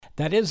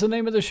That is the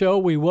name of the show.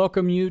 We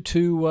welcome you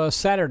to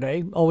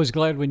Saturday. Always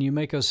glad when you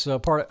make us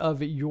part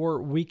of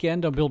your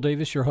weekend. I'm Bill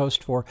Davis, your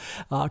host for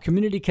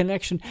Community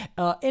Connection.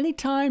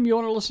 Anytime you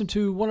want to listen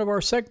to one of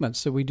our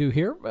segments that we do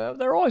here,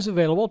 they're always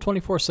available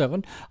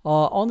 24/7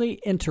 on the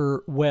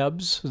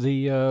interwebs,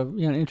 the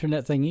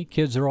internet thingy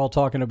kids are all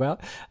talking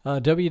about,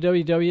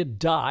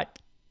 www.kgmi.com.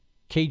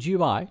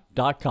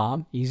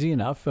 Easy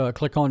enough.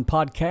 Click on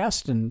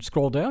podcast and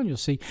scroll down. You'll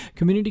see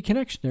Community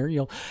Connection there.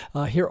 You'll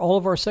hear all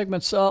of our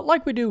segments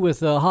like we do with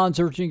Hans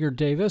Erchinger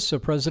Davis,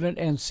 President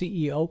and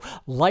CEO,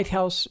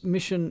 Lighthouse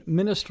Mission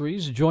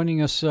Ministries,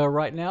 joining us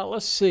right now.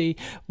 Let's see,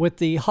 with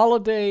the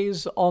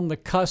holidays on the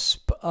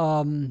cusp,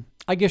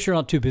 I guess you're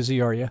not too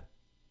busy, are you?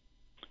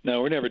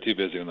 No, we're never too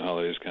busy when the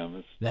holidays come.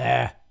 It's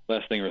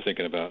last thing we're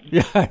thinking about.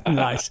 Yeah,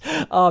 nice.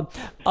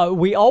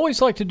 We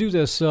always like to do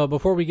this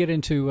before we get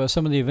into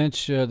some of the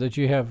events that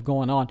you have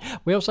going on.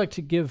 We always like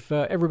to give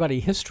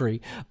everybody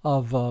history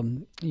of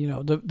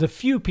the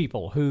few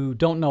people who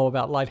don't know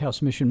about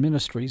Lighthouse Mission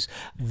Ministries,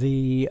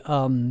 the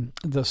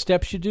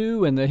steps you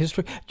do and the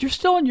history. You're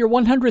still in your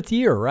 100th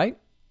year, right?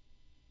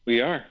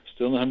 We are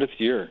still in the 100th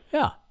year.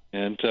 Yeah,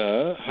 and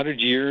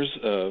 100 years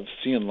of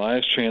seeing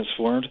lives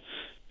transformed.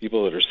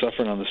 People that are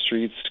suffering on the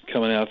streets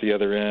coming out the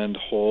other end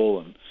whole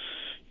and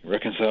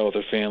reconcile with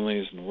their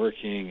families and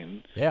working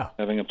and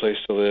having a place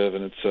to live.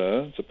 And it's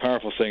a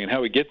powerful thing. And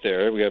how we get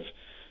there, we have,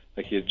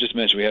 like you just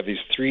mentioned, we have these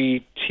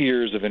 3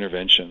 tiers of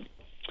intervention.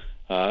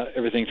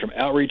 Everything from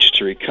outreach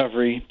to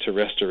recovery to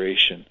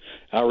restoration.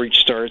 Outreach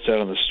starts out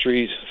on the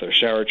street with our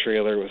shower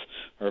trailer, with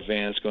our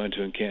vans going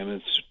to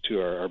encampments,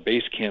 to our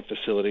base camp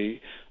facility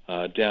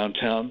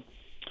downtown,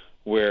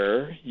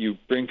 where you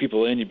bring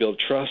people in, you build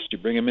trust, you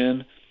bring them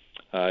in.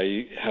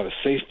 You have a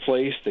safe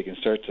place. They can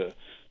start to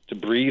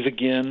breathe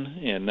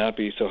again and not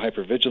be so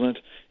hypervigilant.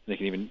 They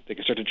can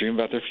start to dream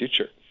about their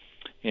future.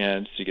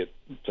 And so you get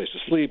a place to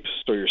sleep,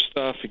 store your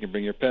stuff. You can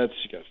bring your pets.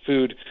 You got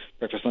food,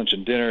 breakfast, lunch,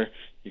 and dinner.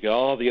 You got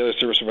all the other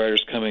service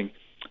providers coming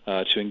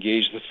to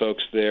engage the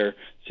folks there.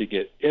 So you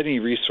get any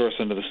resource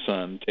under the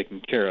sun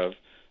taken care of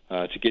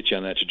to get you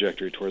on that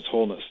trajectory towards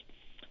wholeness.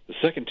 The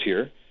second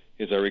tier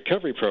is our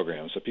recovery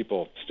program. So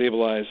people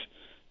stabilize.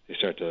 They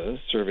start to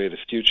survey the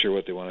future,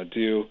 what they want to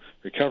do.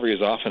 Recovery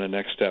is often a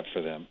next step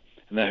for them.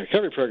 And that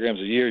recovery program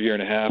is a year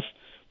and a half.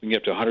 We can get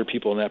up to 100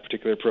 people in that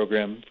particular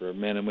program for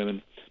men and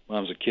women,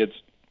 moms and kids.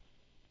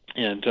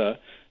 And that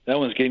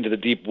one's getting to the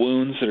deep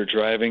wounds that are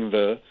driving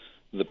the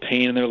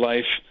pain in their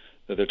life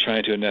that they're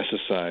trying to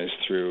anesthetize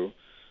through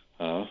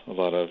a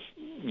lot of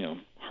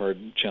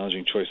hard,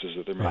 challenging choices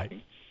that they're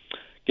making.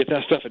 Get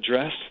that stuff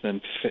addressed.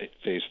 Then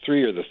phase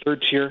 3, or the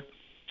third tier,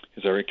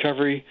 is our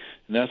recovery,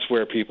 and that's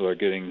where people are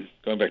going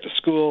back to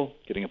school,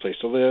 getting a place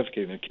to live,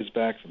 getting their kids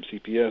back from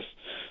CPS,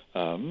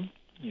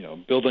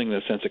 building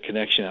the sense of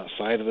connection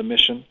outside of the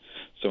mission.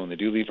 So when they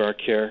do leave our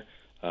care,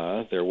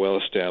 they're well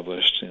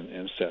established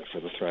and set for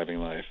the thriving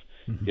life.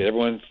 Mm-hmm. Get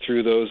everyone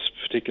through those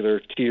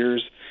particular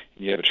tiers,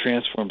 and you have a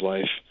transformed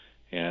life,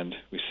 and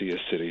we see a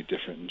city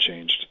different and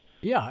changed.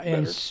 Yeah,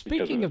 and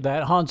speaking of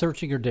that, Hans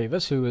Erchinger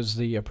Davis, who is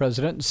the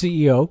president and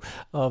CEO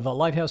of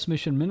Lighthouse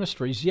Mission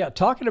Ministries,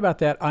 talking about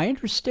that, I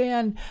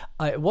understand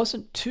it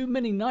wasn't too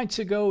many nights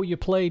ago you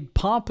played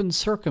Pomp and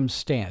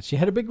Circumstance. You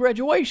had a big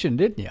graduation,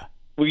 didn't you?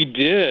 We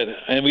did,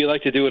 and we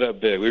like to do it up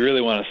big. We really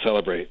want to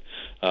celebrate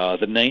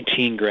the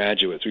 19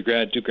 graduates. We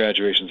do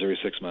graduations every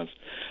 6 months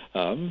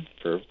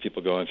for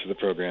people going through the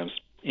programs.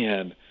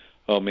 And,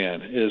 oh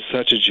man, it is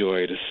such a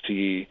joy to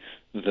see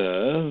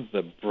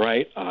the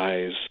bright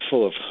eyes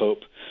full of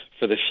hope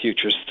for the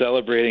future,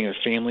 celebrating. Their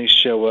families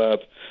show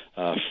up,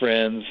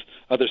 friends,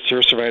 other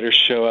service providers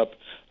show up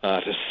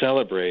to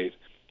celebrate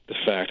the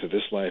fact that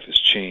this life has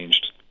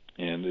changed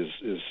and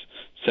is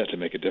set to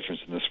make a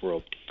difference in this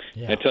world.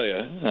 Yeah. I tell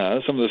you,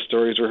 some of the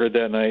stories we heard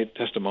that night,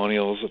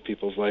 testimonials of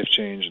people's life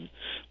change, and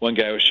one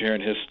guy was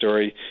sharing his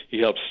story. He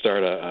helped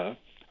start a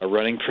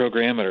running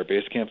program at our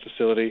base camp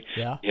facility.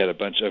 Yeah. He had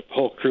a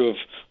whole crew of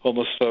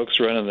homeless folks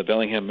running the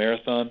Bellingham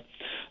Marathon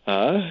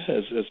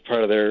as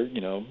part of their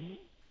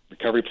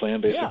recovery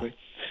plan, basically. Yeah.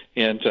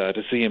 And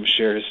to see him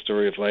share his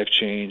story of life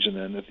change, and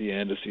then at the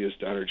end to see his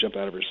daughter jump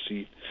out of her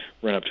seat,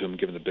 run up to him, and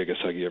give him the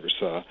biggest hug he ever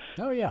saw.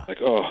 Oh, yeah.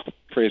 Like, oh,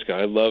 praise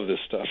God, I love this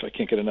stuff. I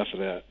can't get enough of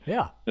that.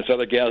 Yeah. This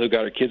other gal who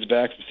got her kids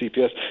back from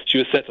CPS, she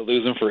was set to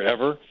lose them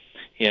forever,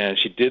 and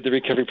she did the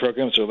recovery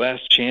program. It's her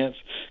last chance,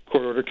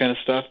 court order kind of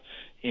stuff,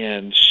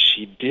 and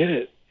she did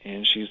it.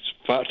 And she's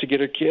fought to get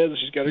her kids.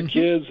 She's got her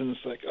kids, and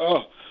it's like,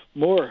 oh,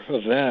 more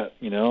of that,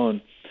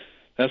 and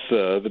that's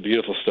the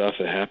beautiful stuff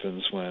that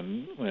happens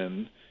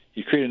when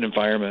you create an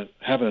environment,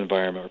 have an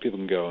environment where people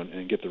can go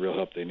and get the real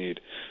help they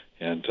need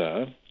and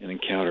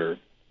encounter,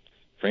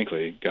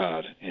 frankly,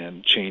 God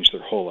and change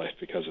their whole life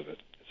because of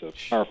it. It's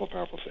a powerful,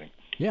 powerful thing.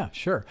 Yeah,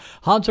 sure.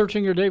 Hans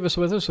Erchinger Davis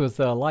with us with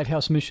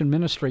Lighthouse Mission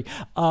Ministry.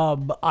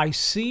 I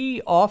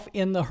see off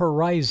in the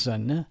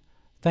horizon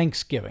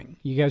Thanksgiving.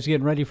 You guys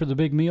getting ready for the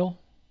big meal?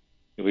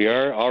 We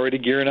are already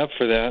gearing up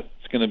for that.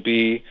 It's going to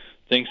be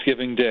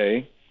Thanksgiving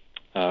Day.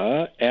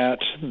 at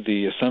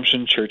the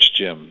Assumption Church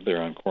Gym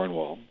there on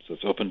Cornwall. So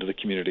it's open to the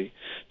community.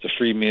 It's a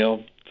free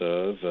meal.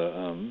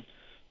 The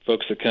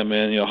folks that come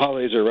in,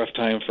 holidays are a rough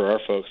time for our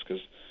folks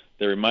because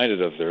they're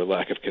reminded of their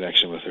lack of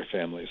connection with their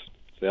families.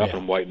 They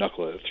often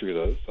white-knuckle it through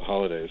the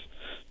holidays.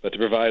 But to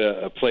provide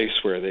a place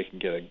where they can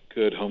get a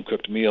good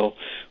home-cooked meal,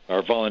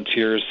 our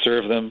volunteers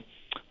serve them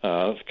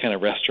kind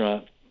of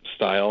restaurant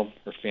style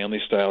or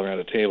family style around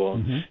a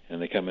table,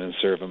 and they come in and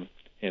serve them.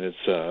 And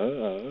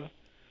it's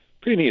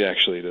pretty neat,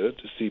 actually, to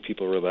see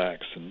people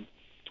relax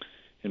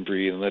and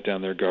breathe and let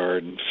down their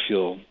guard and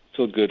feel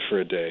good for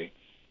a day,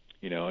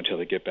 until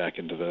they get back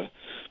onto the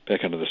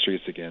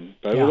streets again.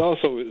 But it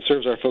also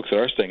serves our folks that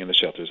are staying in the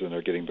shelters and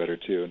are getting better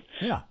too.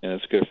 And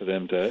it's good for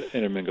them to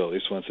intermingle at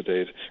least once a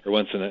day or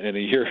once in a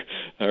year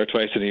or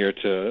twice in a year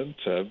to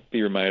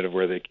be reminded of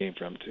where they came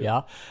from too.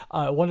 Yeah,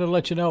 I wanted to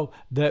let you know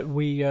that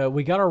we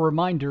got a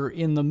reminder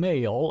in the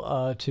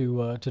mail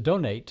to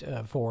donate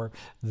for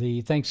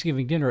the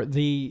Thanksgiving dinner.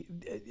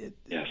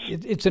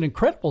 It's an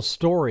incredible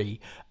story.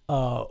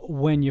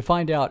 When you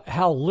find out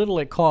how little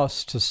it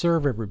costs to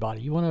serve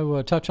everybody. You want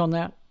to touch on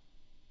that?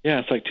 Yeah,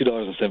 it's like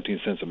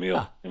 $2.17 a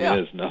meal. It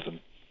is nothing.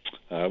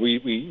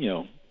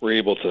 We're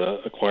able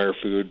to acquire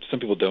food. Some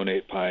people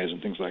donate pies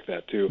and things like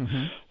that too.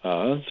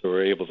 So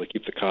we're able to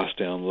keep the cost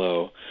down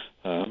low.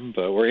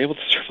 But we're able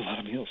to serve a lot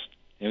of meals.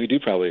 And we do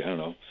probably, I don't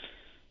know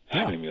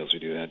how many meals we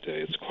do that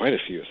day. It's quite a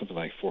few, something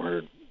like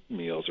 400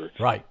 meals or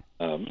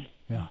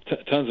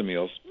tons of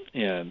meals.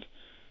 And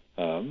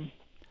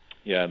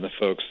and the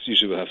folks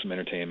usually will have some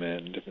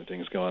entertainment and different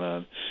things going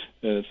on.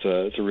 And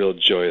it's a real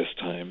joyous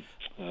time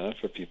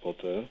for people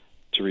to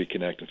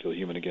reconnect and feel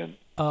human again.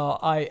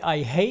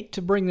 I hate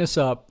to bring this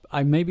up.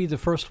 I may be the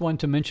first one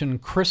to mention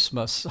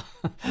Christmas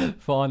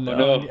on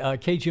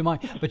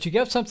KGMI, but you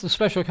got something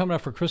special coming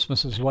up for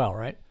Christmas as well,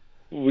 right?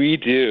 We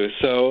do.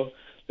 So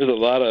there's a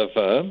lot of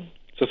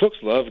so folks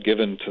love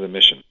giving to the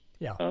mission.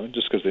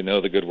 Just because they know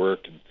the good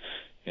work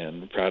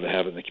and proud to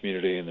have it in the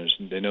community, and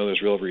they know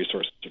there's real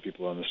resources for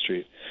people on the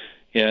street.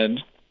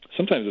 And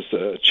sometimes it's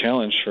a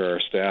challenge for our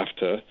staff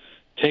to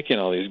take in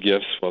all these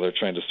gifts while they're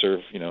trying to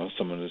serve,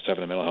 someone who's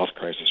having a mental health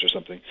crisis or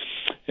something.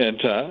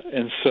 And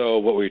so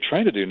what we're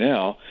trying to do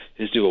now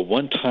is do a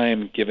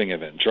one-time giving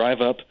event,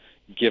 drive-up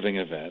giving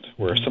event,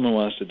 where someone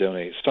wants to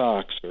donate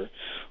socks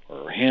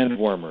or hand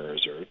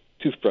warmers or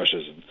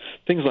toothbrushes and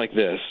things like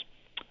this.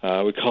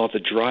 We call it the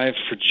Drive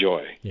for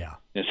Joy. And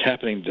it's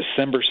happening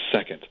December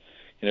 2nd.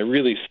 And it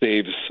really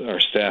saves our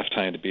staff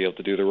time to be able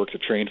to do the work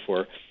they're trained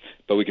for.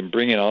 But we can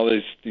bring in all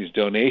these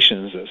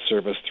donations that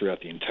serve us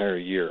throughout the entire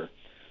year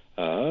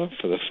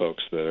for the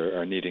folks that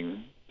are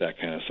needing that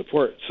kind of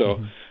support.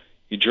 So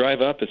you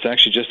drive up. It's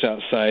actually just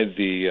outside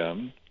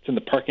it's in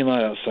the parking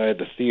lot outside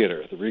the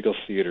theater, the Regal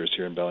Theaters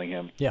here in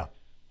Bellingham.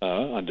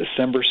 On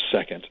December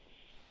 2nd.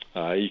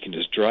 You can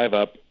just drive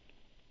up.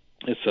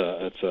 It's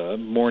a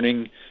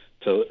morning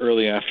to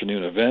early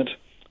afternoon event.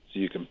 So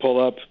you can pull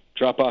up,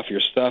 drop off your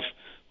stuff.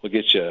 We'll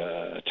get you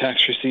a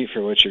tax receipt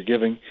for what you're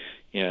giving,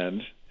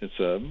 and it's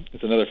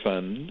another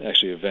fun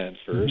event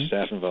for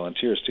staff and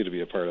volunteers too to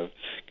be a part of,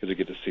 because we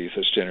get to see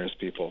such generous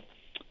people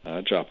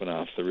dropping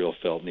off the real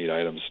felt need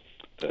items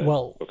that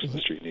folks on the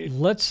street need.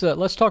 Let's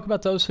talk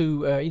about those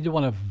who either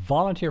want to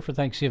volunteer for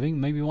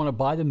Thanksgiving, maybe want to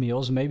buy the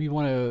meals, maybe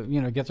want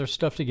to get their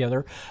stuff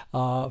together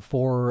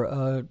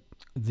for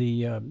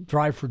the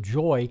Drive for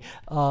Joy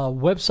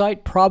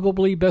website.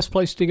 Probably best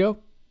place to go.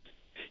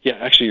 Yeah,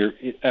 actually, you're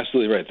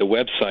absolutely right. The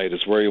website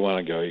is where you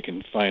want to go. You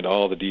can find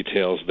all the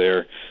details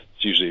there.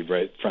 It's usually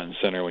right front and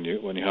center when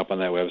you hop on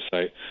that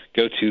website.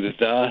 Go to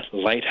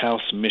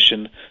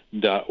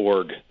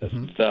thelighthouse.mission.org. That's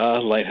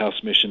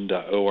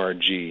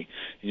thelighthouse.mission.org, and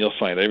you'll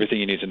find everything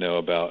you need to know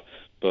about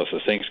both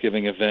the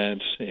Thanksgiving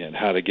event and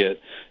how to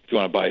get, if you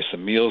want to buy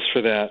some meals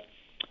for that.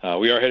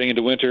 We are heading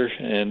into winter,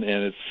 and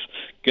it's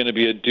going to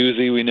be a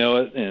doozy. We know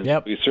it, and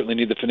we certainly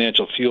need the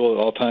financial fuel at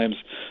all times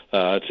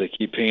to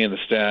keep paying the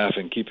staff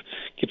and keep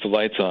the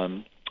lights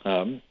on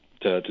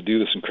to do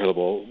this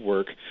incredible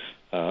work.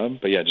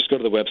 But just go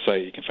to the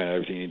website. You can find out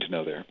everything you need to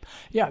know there.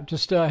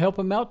 Just help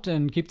him out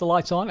and keep the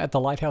lights on at the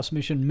Lighthouse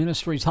Mission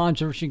Ministries. Hans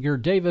Urschinger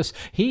Davis,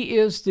 he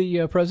is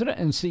the president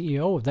and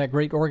CEO of that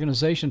great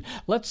organization.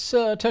 Let's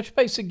touch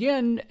base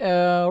again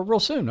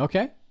real soon,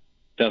 okay?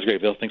 Sounds great,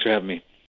 Bill. Thanks for having me.